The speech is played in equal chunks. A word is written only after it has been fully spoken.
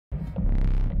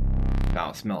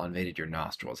Foul smell invaded your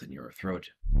nostrils and your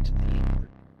throat.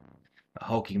 A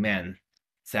hulking man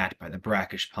sat by the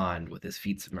brackish pond with his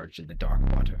feet submerged in the dark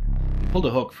water. He pulled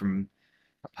a hook from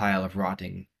a pile of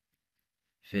rotting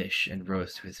fish and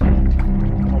rose to his feet.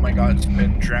 Oh my god, it's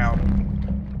been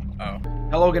drowned. Oh.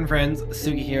 Hello again, friends.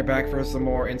 Sugi here, back for some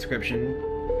more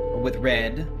Inscryption with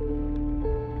Red.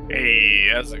 Hey,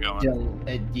 how's it going?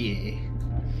 Yeah.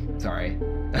 Sorry.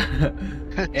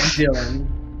 And Dylan.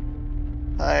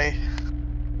 Hi.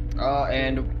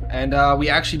 And we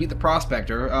actually beat the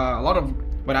Prospector. A lot of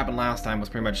what happened last time was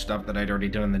pretty much stuff that I'd already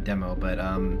done in the demo, but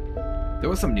there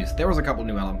was some news. There was a couple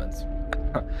new elements.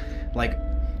 Like,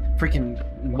 freaking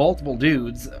multiple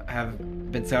dudes have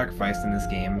been sacrificed in this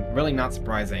game. Really not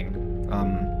surprising.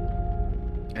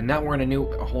 And now we're in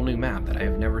a whole new map that I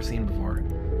have never seen before.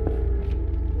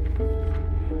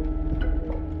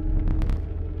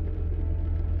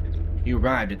 You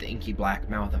arrived at the inky black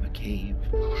mouth of a cave.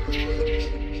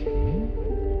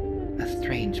 A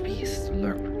strange beast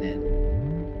lurked within.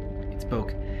 It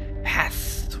spoke,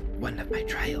 "Pass one of my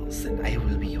trials, and I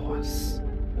will be yours,"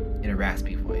 in a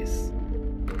raspy voice.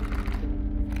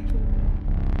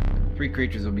 3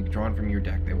 creatures will be drawn from your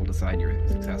deck. They will decide your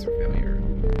success or failure.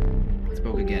 It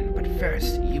spoke again, "But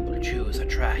first, you will choose a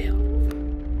trial."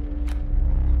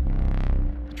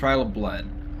 A trial of blood.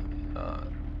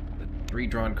 The 3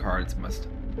 drawn cards must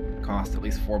cost at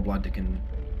least 4 blood to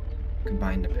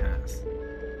combine to pass.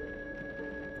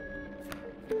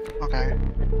 Okay.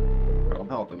 Trial of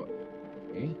health.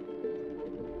 Okay.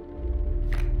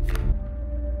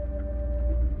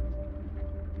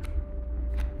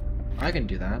 I can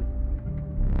do that.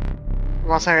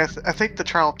 Well, I'll say I think the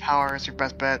trial of power is your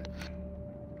best bet.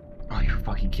 Oh, you're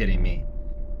fucking kidding me.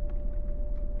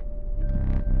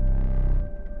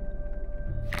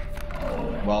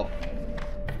 Well,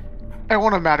 It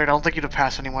wouldn't have mattered. I don't think you'd have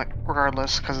passed anyway,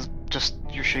 regardless, because it's just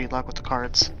your shitty luck with the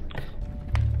cards.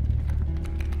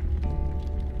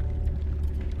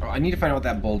 I need to find out what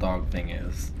that bulldog thing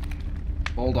is.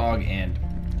 Bulldog and...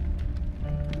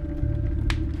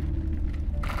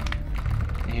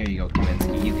 Here you go,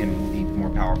 Kaminsky. You can be more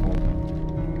powerful.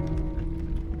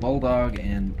 Bulldog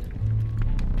and...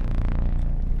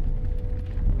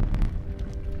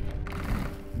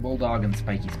 Bulldog and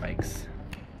Spiky Spikes.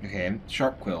 Okay,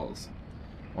 Sharp Quills.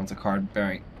 Once a card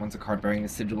bearing a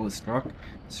sigil is struck,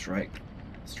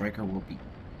 striker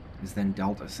is then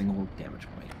dealt a single damage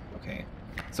point. Okay.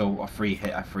 So a free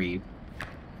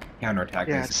counterattack,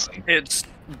 Yeah, basically. It's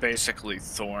basically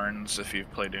Thorns if you've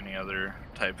played any other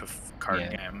type of card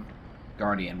game.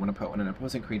 Guardian. When an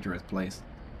opposing creature is placed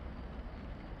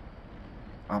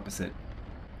opposite.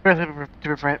 To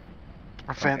prevent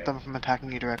Okay. them from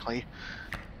attacking you directly.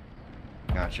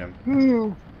 Gotcha.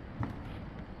 Ooh.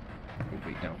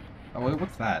 Wait, no. Oh, wait,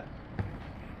 what's that?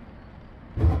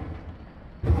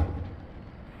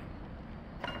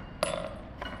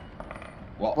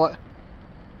 Well, What?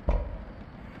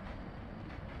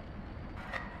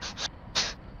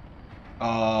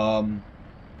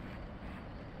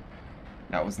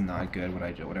 That was not good.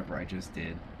 Whatever I just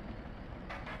did.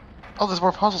 Oh, there's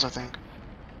more puzzles, I think.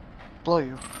 Blow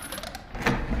you.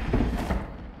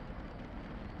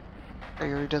 Oh,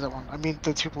 you already did that one. I mean,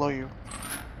 the 2 below you.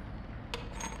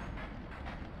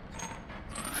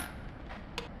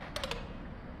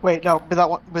 Wait, no, be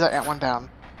that ant one down.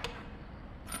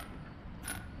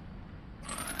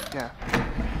 Yeah.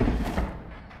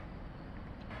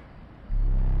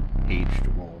 Aged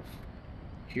wolf.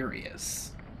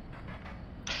 Curious.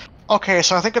 Okay,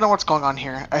 so I think I know what's going on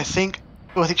here. I think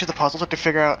with each of the puzzles, I have to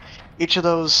figure out each of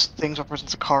those things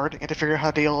represents a card, and to figure out how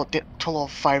to deal a total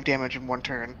of 5 damage in 1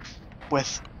 turn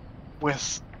with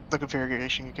the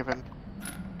configuration you're given.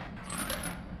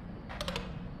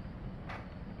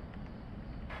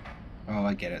 Oh,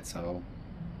 I get it. So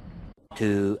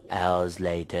 2 hours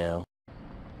later.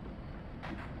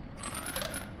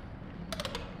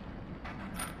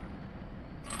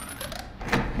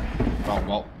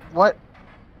 well. What?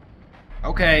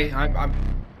 Okay, I'm.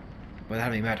 But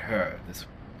having met her, this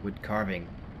wood carving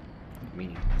is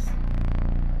meaningless.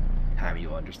 Time you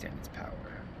will understand its power.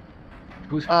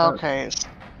 Who's her? Okay.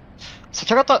 So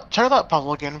check out that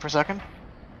puzzle again for a second.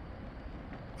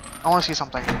 I want to see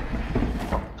something.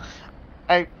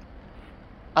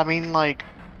 I mean, like,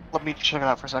 let me check it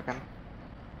out for a second.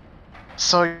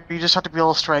 So you just have to be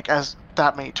able to strike as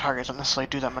that many targets, not necessarily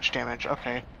do that much damage.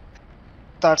 Okay.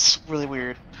 That's really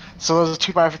weird. So those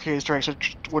 2 bifurcated strikes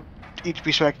would each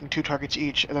be striking 2 targets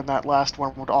each, and then that last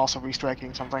one would also be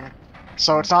striking something.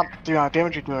 So it's not the amount of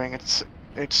damage you're doing,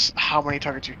 it's how many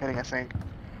targets you're hitting, I think.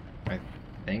 I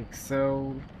think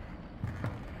so.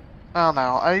 I don't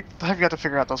know. I have yet to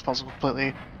figure out those puzzles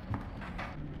completely.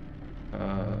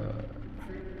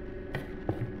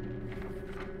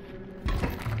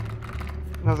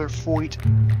 Another Foyt.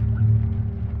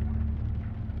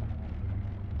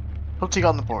 Let's take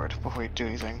on the board before we do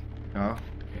anything. Oh,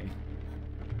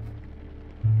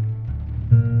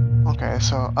 okay. Okay,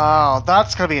 so oh,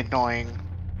 that's gonna be annoying.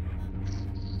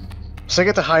 So I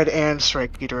get to hide and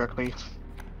strike you directly.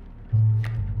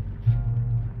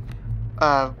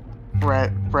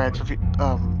 Red,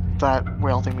 that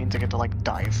whale thing means I get to like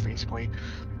dive basically.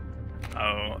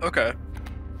 Oh, okay.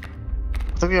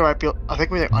 I think they might be. I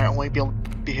think we might only be able to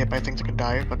be hit by things that can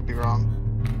dive. But I could be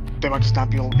wrong. They might just not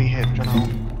be able to be hit in general.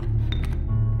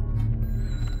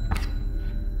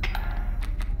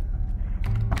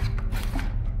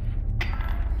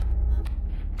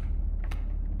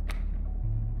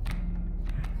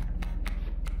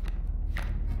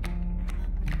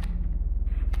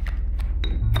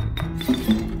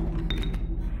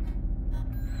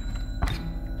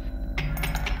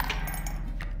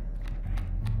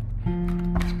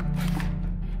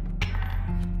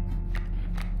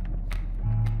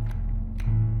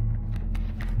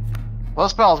 Well,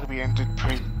 this battle's gonna be ended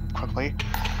pretty quickly.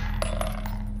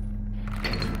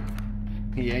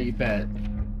 Yeah, you bet.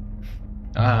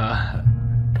 That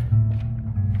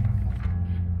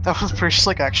was pretty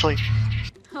slick, actually.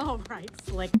 All right,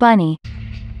 Slick. Bunny.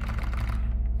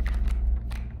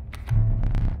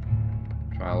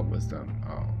 Trial of wisdom.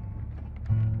 Oh.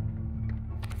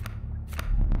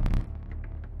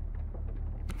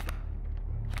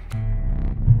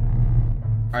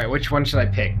 Alright, which one should I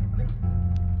pick?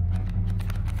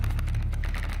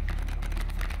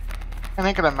 I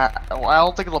think it'll matter. Well, I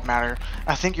don't think it'll matter.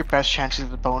 I think your best chance is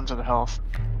the bones or the health.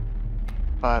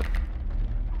 But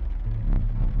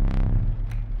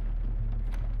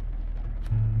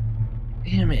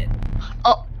Damn it.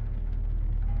 oh,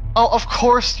 of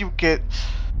course you get.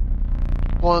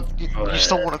 Well, you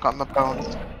still would have gotten the bones.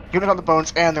 You would have gotten the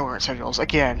bones, and there weren't sigils.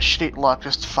 Again, shitty luck.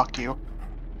 Just fucked you.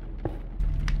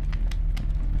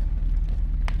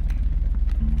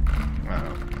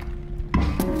 Wow.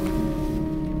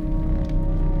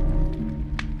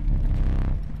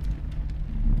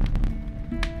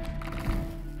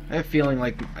 I have a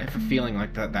feeling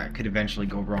like that could eventually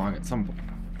go wrong at some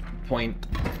point.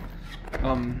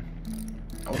 Oh,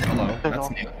 hello. That's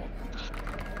new.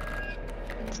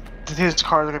 His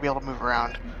cars are gonna be able to move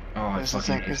around. Oh, I Is the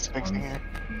fucking thing. hate Is the big thing here.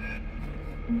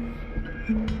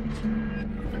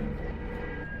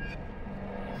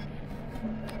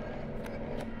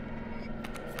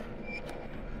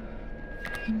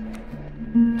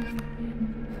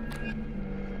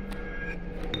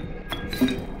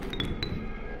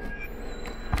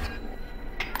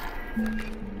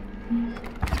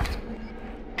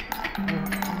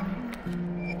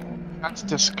 That's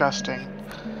disgusting.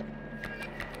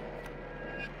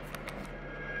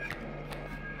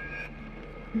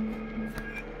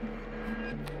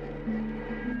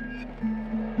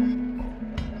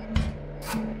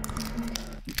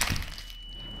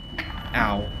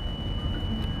 Ow.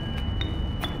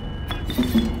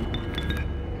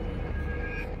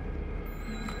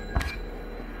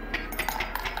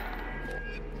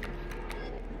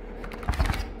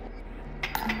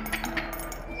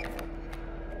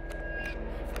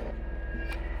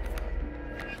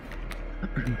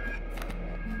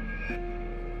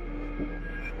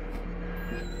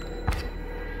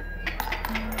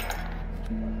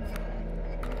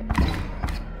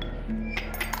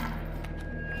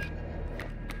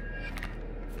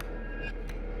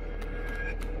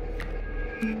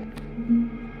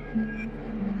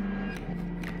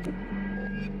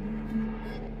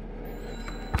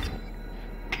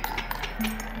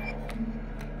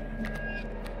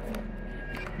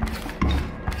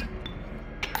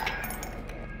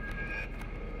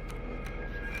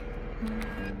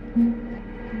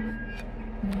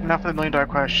 Now for the $1,000,000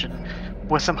 question.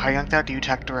 With some hiding like that, do you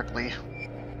attack directly?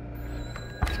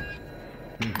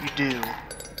 You do.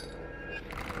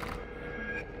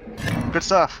 Good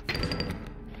stuff.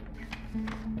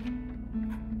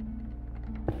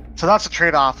 So that's the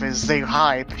trade-off, is they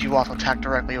hide, but you also attack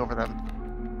directly over them.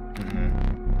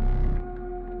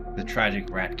 Mm-hmm. The tragic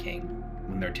Rat King.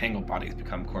 When their tangled bodies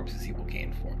become corpses, he will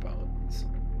gain 4 bones.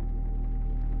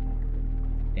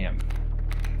 Damn.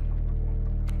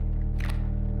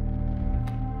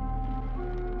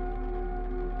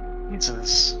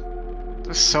 Jesus.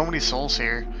 There's so many souls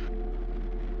here.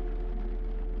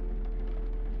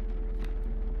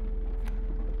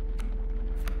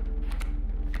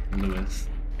 Lewis.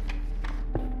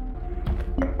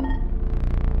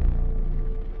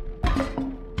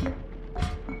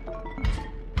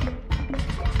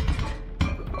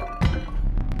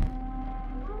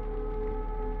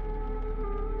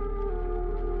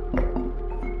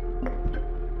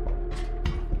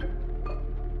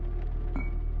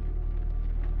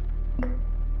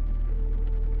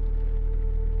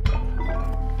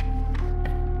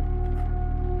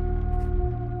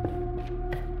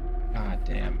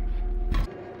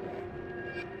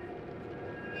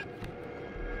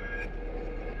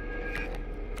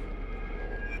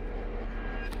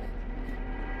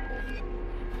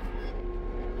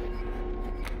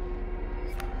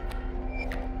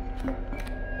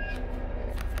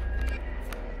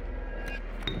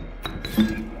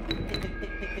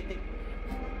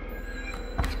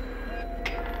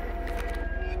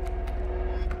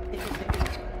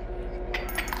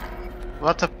 Well,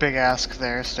 that's a big ask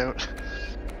there, Stoat.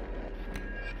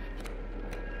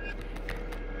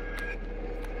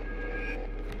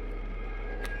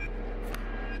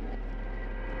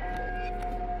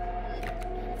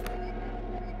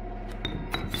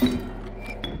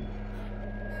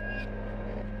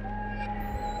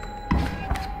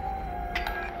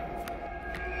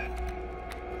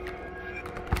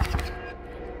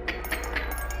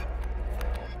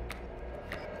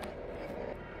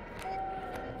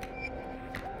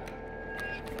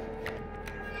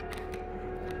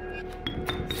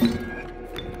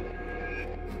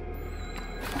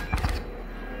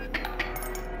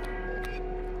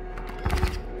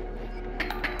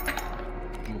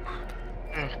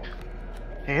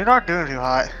 You're not doing too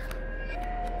hot.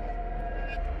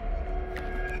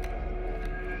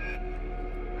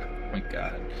 Oh my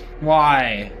god.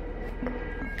 Why?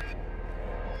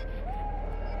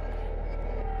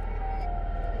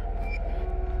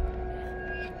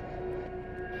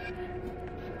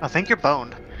 I think you're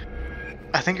boned.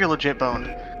 I think you're legit boned.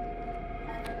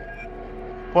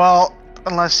 Well,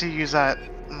 unless you use that,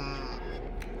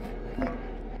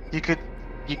 you could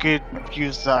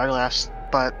use the eyeglass,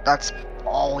 but that's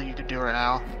all you can do right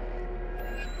now.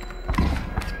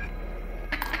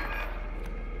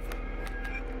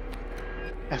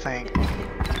 I think.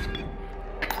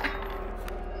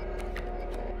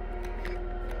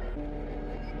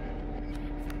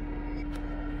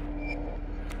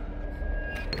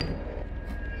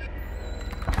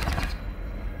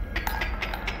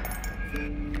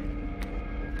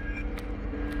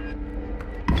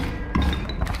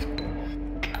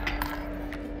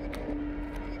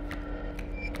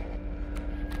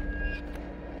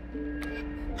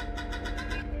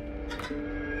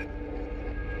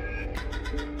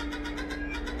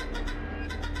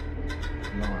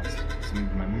 Lost some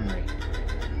of my memory.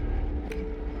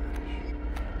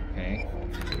 Okay.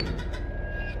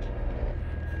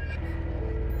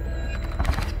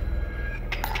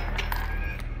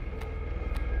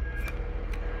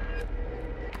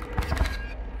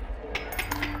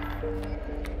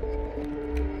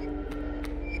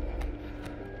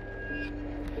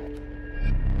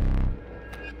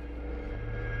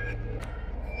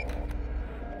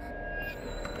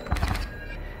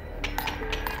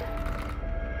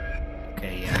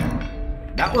 Okay, yeah.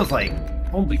 That was like,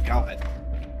 holy god.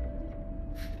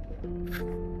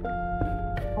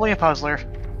 Only a puzzler.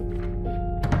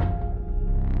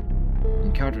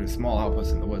 Encountered a small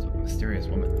outpost in the woods with a mysterious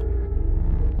woman.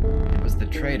 It was the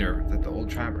trader that the old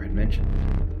trapper had mentioned.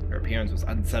 Her appearance was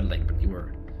unsettling, but you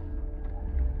were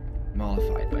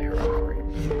mollified by her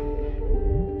offerings.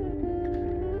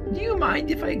 Do you mind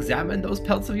if I examine those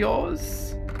pelts of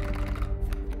yours?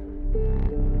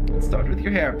 Let's start with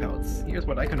your hair pelts. Here's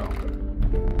what I can offer.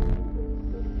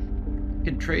 I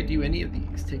can trade you any of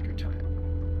these. Take your time.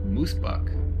 Moose buck.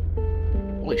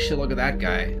 Holy shit, look at that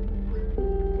guy.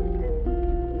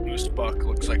 Moose buck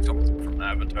looks like something from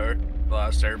Avatar, The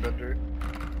Last Airbender.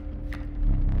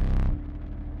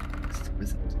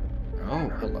 Exquisite. Oh,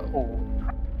 hello. Oh.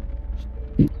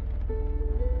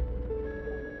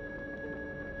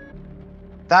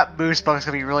 That boost bug's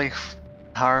gonna be really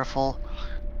powerful.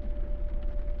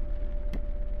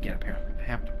 Get up here. I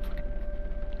have to fucking...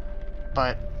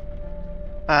 But,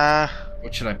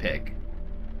 What should I pick?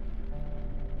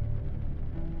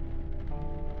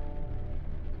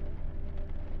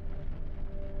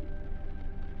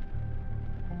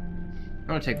 I'm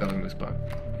gonna take the other moose bug.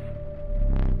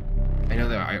 I know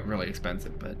they're really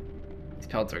expensive, but these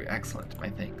pelts are excellent, my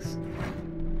thanks.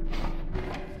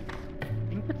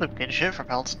 you can get good shit for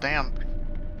pelts, damn.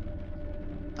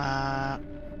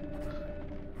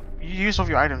 You used all of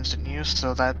your items, didn't you?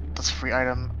 So that's a free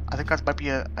item. I think that might be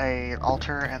a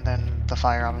altar and then the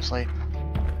fire, obviously.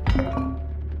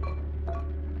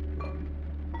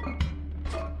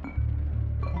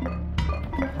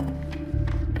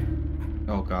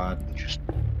 Oh god. Just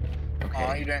Oh,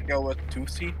 Okay. you didn't go with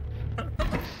Toothy?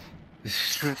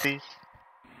 truthy.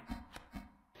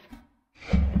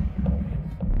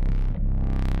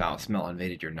 Foul smell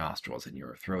invaded your nostrils and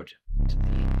your throat.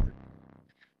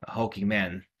 A hulking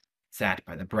man sat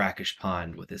by the brackish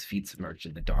pond with his feet submerged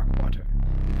in the dark water.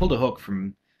 He pulled a hook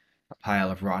from a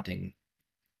pile of rotting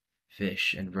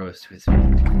fish and rose to his feet.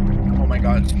 Oh my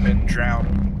god, it's been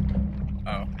drowned.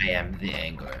 Oh. I am the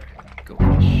angler. Go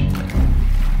fish.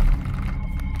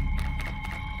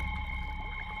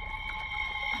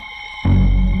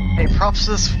 Hey, props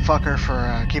to this fucker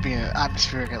for keeping it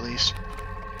atmospheric at least.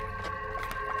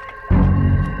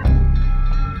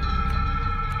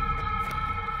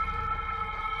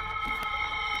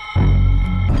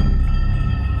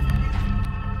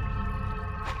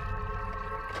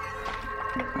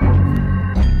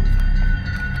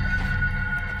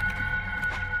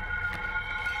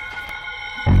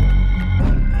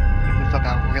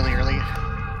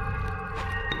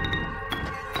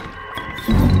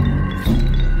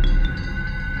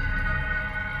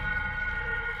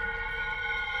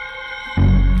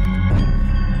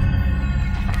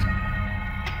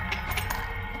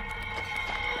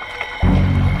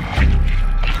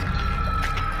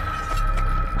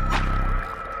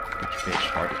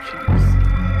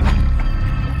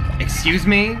 Excuse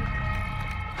me?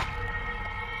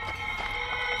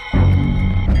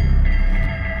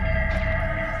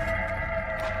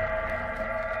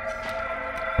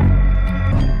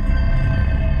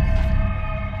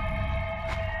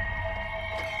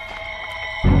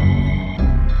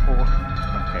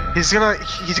 Okay. He's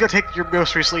gonna take your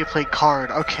most recently played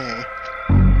card. Okay.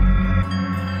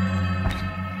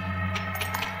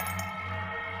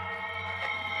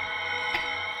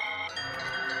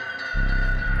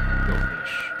 Go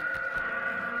fish.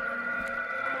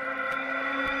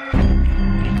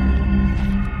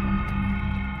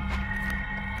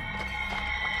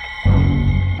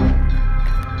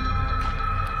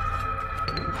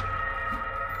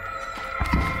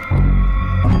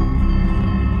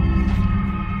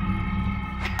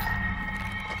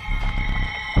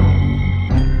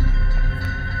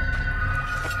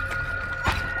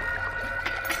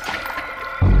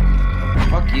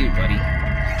 Fuck you, buddy.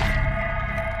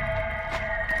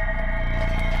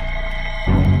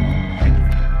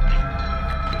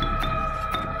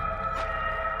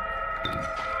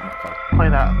 Oh, fuck. Play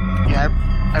that. Yeah,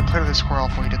 I played with the squirrel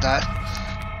before you did that.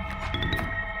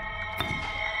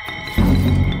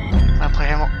 I play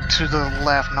him to the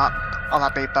left, not on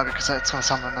that bait bucket, because it's gonna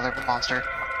summon another monster.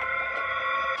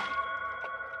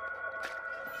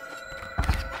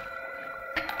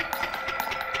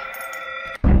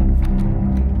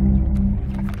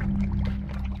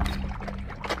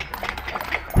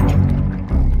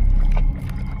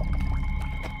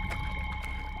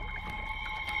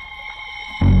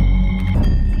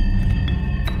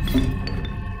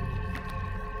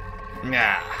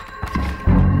 Nah.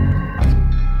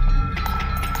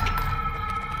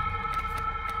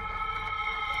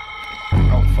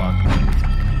 Oh, fuck.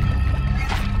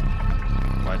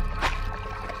 What?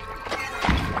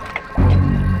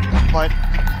 What?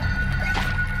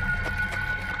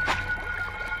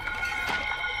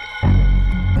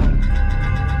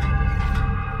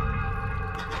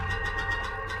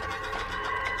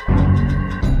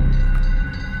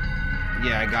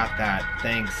 Yeah, I got that.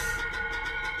 Thanks.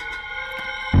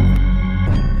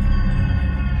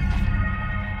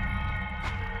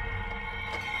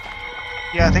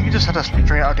 Yeah, I think you just had to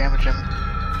straight out damage him.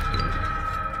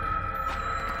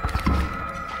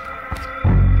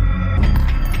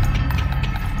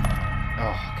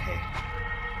 Oh, okay.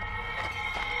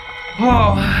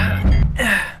 Oh.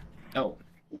 Oh.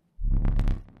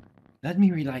 Let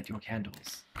me relight your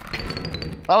candles.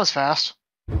 That was fast.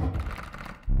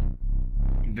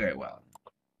 Very well.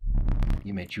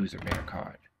 You may choose a rare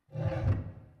card.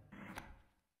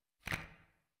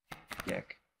 Yuck.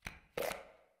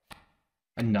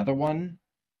 Another one?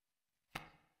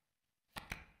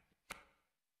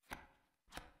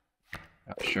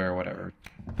 Oh, sure, whatever.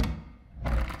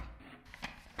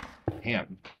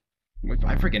 Damn.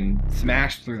 I freaking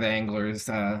smashed through the angler's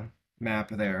map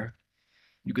there.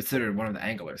 You considered one of the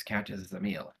anglers catches as a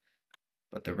meal,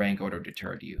 but the rank order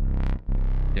deterred you.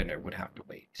 Dinner would have to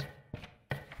wait.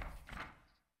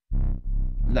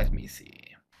 Let me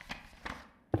see.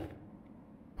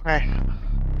 Okay.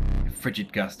 A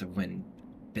frigid gust of wind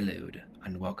billowed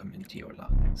unwelcome into your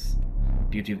lungs. The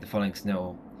beauty of the falling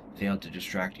snow failed to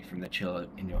distract you from the chill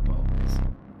in your bones.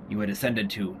 You had ascended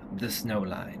to the snow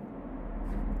line.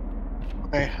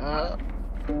 Okay,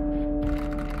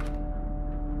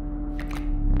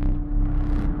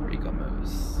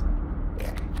 Rigamos.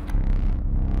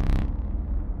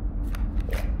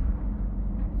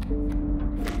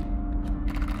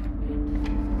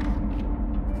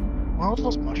 what would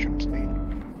those mushrooms mean?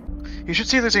 You should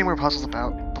see if there's any more puzzles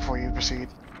about before you proceed.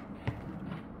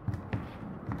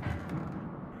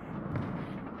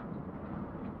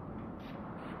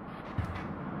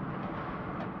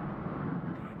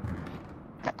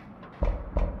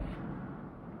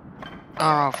 I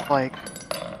don't know if, like...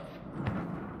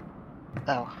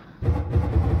 Oh.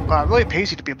 Well, it really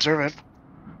pays you to be observant.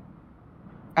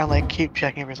 And, like, keep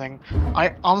checking everything.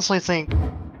 I honestly think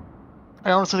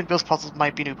those puzzles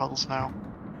might be new puzzles now.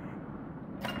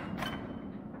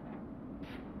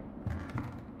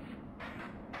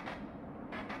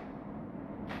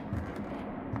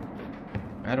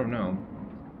 I don't know.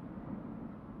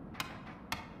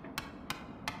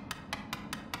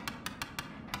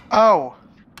 Oh!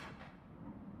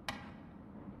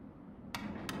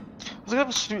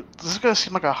 This is gonna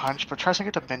seem like a hunch, but try to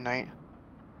get to midnight.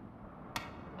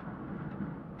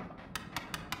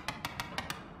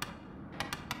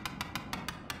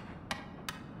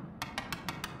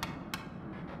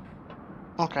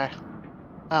 Okay.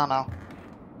 I don't know.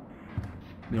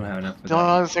 We don't have enough for The only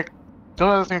that.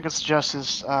 other thing I could suggest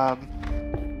is all of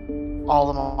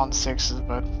them on 6s,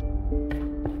 but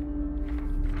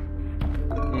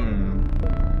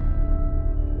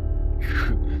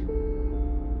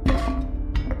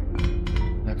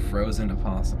frozen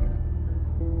opossum.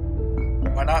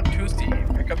 Why not Toothy?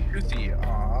 Pick up Toothy.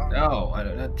 Aw. No,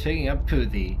 I'm not taking up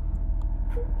Poothy.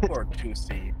 Poor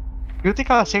Toothy. You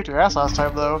think I saved your ass last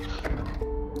time, though?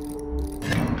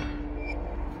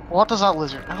 What does that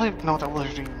lizard? I don't even know what that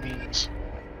lizard even means.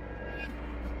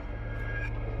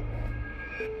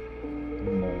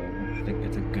 Mole. I think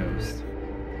it's a ghost.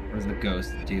 What does the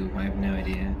ghost do? I have no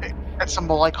idea. It's a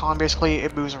mole icon, basically.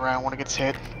 It moves around when it gets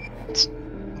hit. It's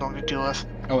nothing to deal with.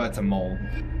 Oh, that's a mole.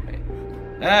 Okay.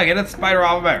 Ah, get that spider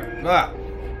off of there. Ah.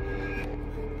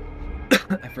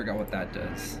 I forgot what that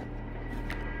does.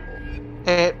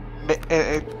 It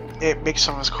makes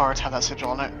some of his cards have that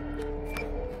sigil on it.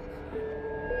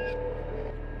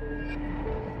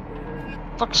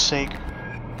 Fuck's sake.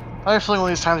 I have a feeling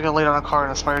one of these times you're gonna lay down a card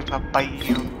and a spider's gonna bite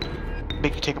you,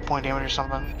 make you take a point damage or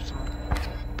something. Some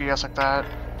BS like that.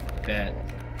 Bet.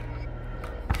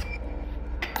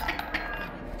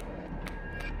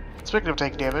 Speaking of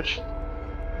taking damage.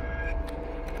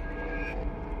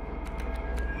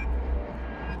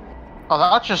 Oh,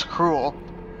 that's just cruel.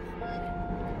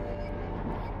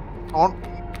 Oh,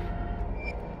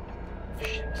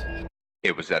 Shit.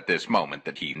 It was at this moment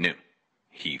that he knew.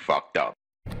 He fucked up.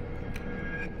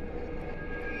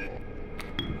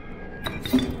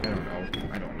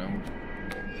 I don't know.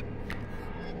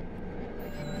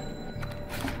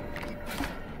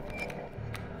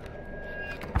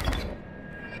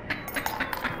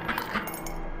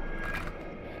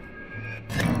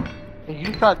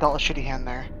 you got dealt a shitty hand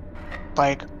there.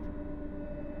 Like,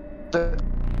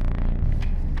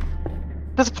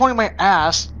 disappointing my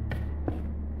ass.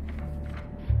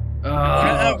 Wouldn't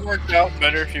it have worked out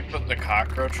better if you put the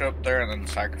cockroach up there and then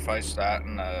sacrificed that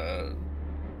and I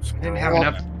didn't have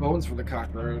enough bones for the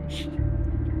cockroach.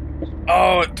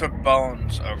 Oh, it took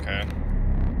bones. Okay.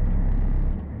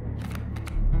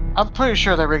 I'm pretty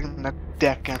sure they're rigging the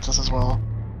deck against us as well.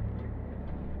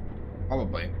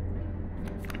 Probably.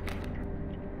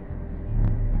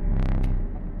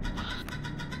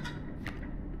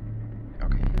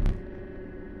 Okay.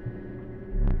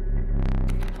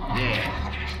 Yeah.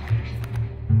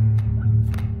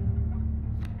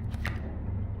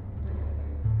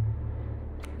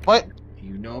 What?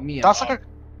 You know me. That's like a.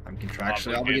 I'm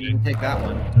contractually obligated to take that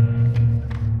one.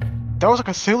 That was like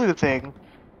a Cthulhu thing.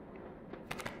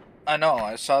 I know,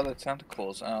 I saw the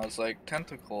tentacles and I was like,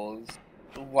 tentacles?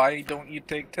 Why don't you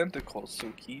take tentacles,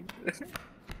 Suki?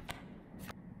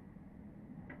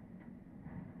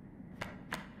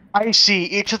 I see.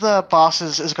 Each of the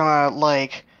bosses is gonna,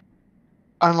 like,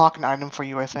 unlock an item for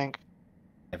you, I think.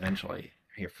 Eventually,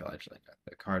 here, eventually,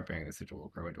 the card bearing the sigil will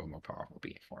grow into a more powerful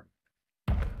being form.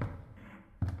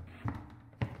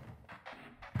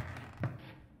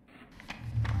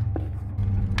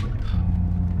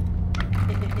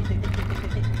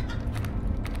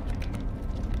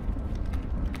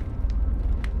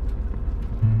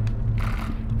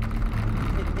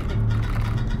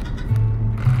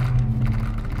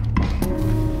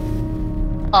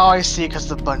 Oh, I see, because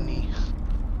the bunny.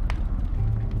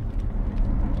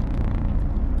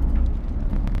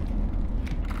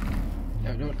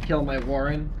 No, don't kill my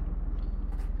Warren.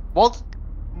 Well,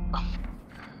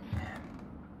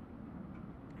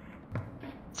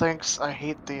 thanks. I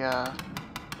hate the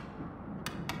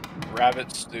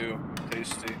Rabbit stew.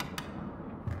 Tasty.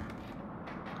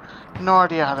 no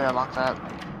idea how they unlock that.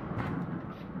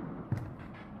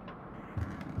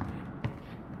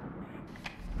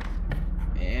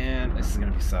 And this is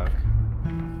gonna be suck.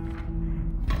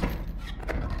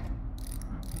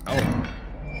 Oh.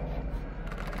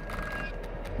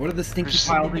 What did the stinky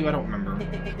pile do? I don't remember.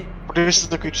 Reduces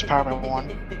the creature's power by 1.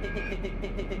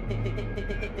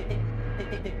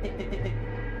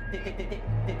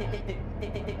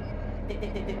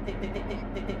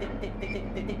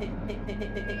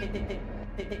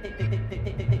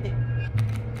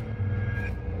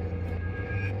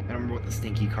 I don't remember what the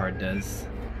stinky card does.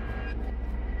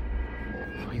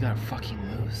 Oh, you got a fucking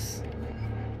moose.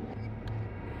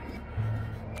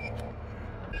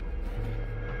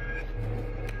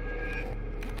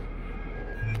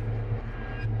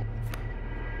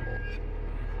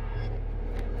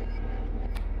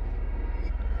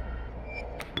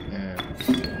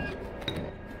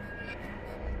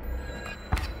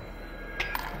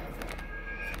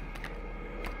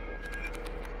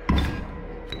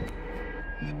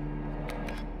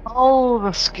 Oh,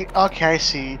 the okay, I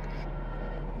see.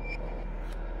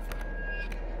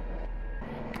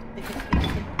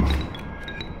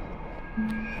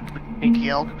 Pinky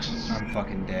elk. I'm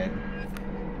fucking dead.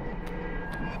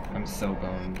 I'm so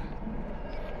boned.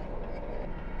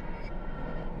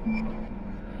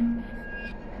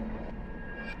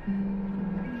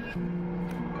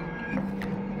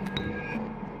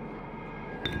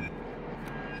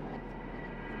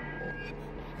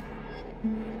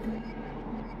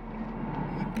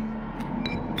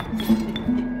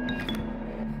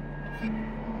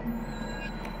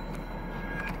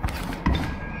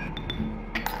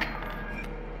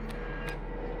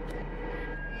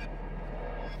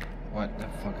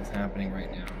 is happening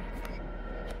right now?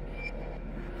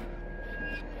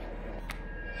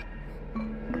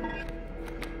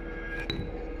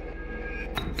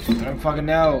 I don't fucking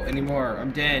know anymore.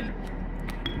 I'm dead.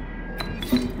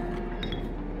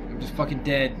 I'm just fucking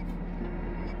dead.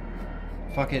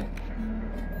 Fuck it.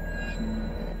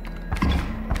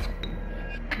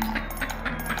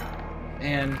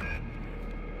 And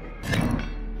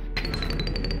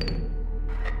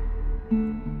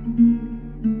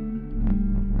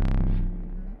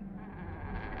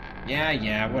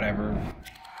yeah, whatever.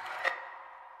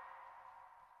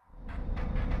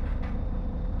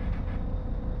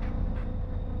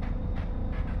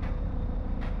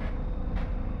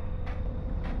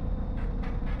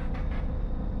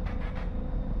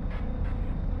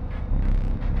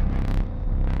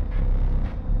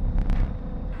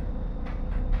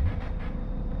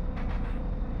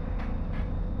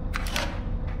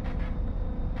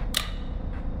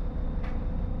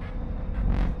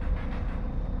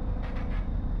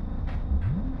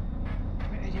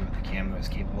 Is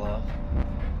capable of.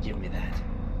 Give me that.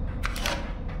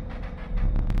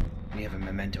 We have a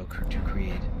memento to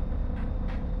create.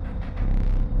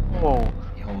 Oh.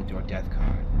 Behold your death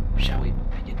card. Shall we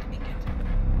begin to ink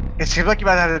it? It seems like you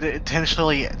might have to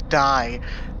intentionally die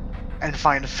and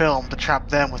find film to trap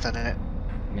them within it.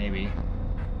 Maybe.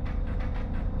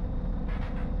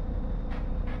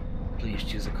 Please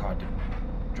choose a card to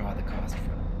draw the cost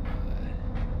from.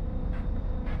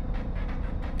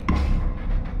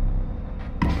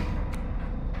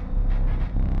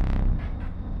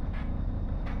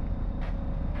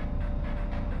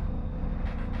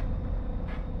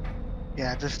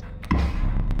 Yeah, just...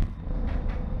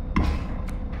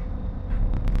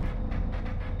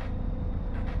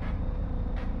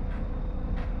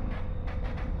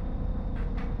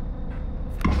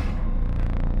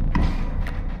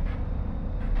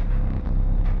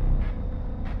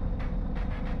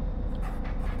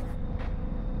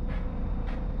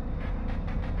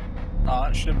 Oh,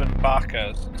 it should have been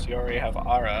Baka, since you already have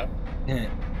Ara.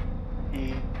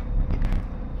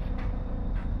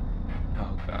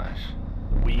 Oh gosh.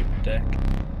 Weeb deck.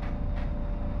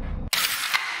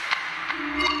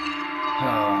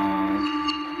 Oh.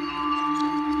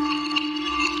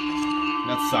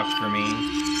 That sucks for me.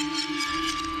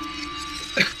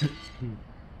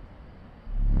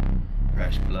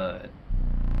 Fresh blood.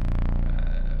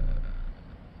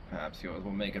 Perhaps yours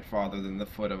will make it farther than the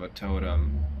foot of a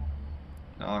totem.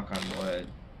 Knock on wood.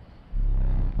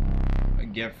 A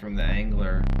gift from the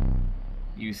angler.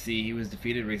 You see, he was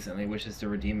defeated recently, wishes to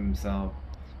redeem himself.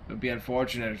 It would be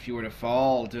unfortunate if you were to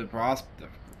fall to a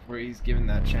prospect before he's given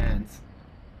that chance.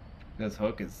 This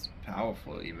hook is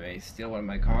powerful. You may steal one of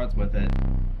my cards with it.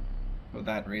 For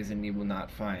that reason, you will not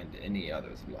find any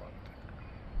others along.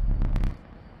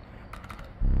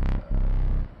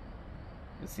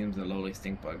 It seems the lowly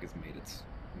stink bug has made its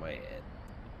way in.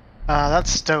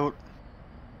 that's Stoat.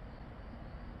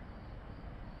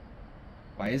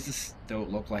 Why does the stoat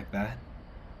look like that?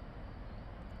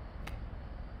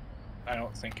 I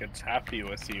don't think it's happy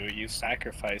with you. You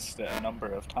sacrificed it a number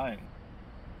of times.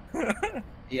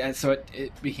 Yeah, so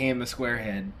it became a square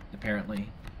head,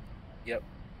 apparently. Yep.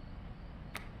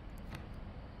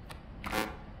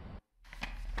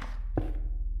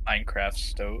 Minecraft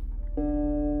Stoat.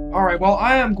 Alright, well,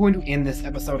 I am going to end this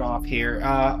episode off here.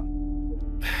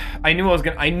 I knew I was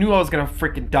gonna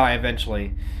freaking die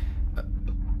eventually.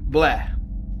 Bleh.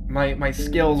 My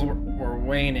skills were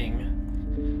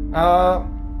waning.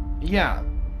 Yeah.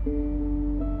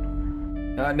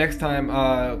 Next time,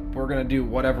 we're gonna do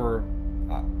whatever.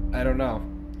 I don't know.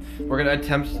 We're gonna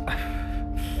attempt.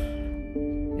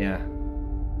 Yeah.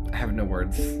 I have no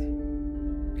words.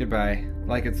 Goodbye.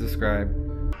 Like and subscribe.